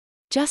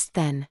Just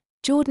then,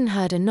 Jordan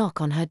heard a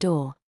knock on her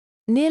door.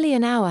 Nearly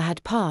an hour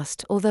had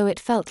passed, although it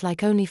felt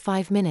like only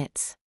 5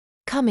 minutes.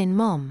 "Come in,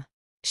 Mom."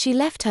 She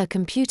left her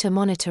computer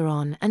monitor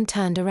on and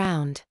turned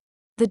around.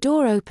 The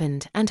door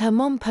opened and her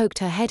mom poked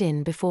her head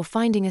in before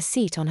finding a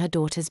seat on her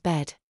daughter's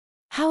bed.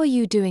 "How are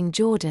you doing,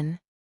 Jordan?"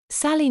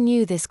 Sally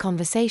knew this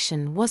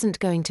conversation wasn't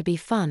going to be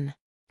fun.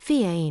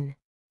 "Fine."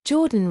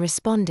 Jordan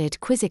responded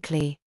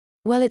quizzically.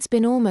 "Well, it's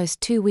been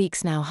almost 2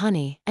 weeks now,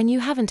 honey, and you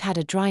haven't had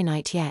a dry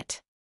night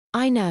yet."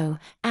 "I know,"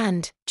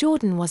 and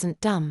Jordan wasn't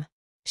dumb.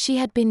 She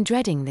had been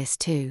dreading this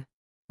too.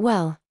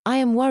 "Well, I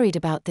am worried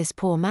about this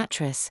poor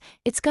mattress.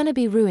 It's gonna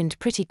be ruined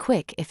pretty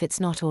quick if it's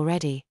not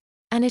already.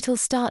 And it'll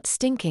start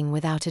stinking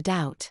without a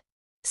doubt.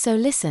 So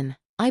listen,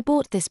 I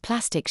bought this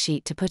plastic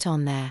sheet to put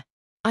on there.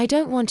 I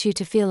don't want you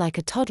to feel like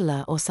a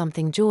toddler or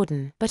something,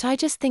 Jordan, but I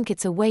just think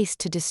it's a waste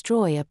to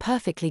destroy a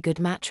perfectly good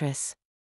mattress."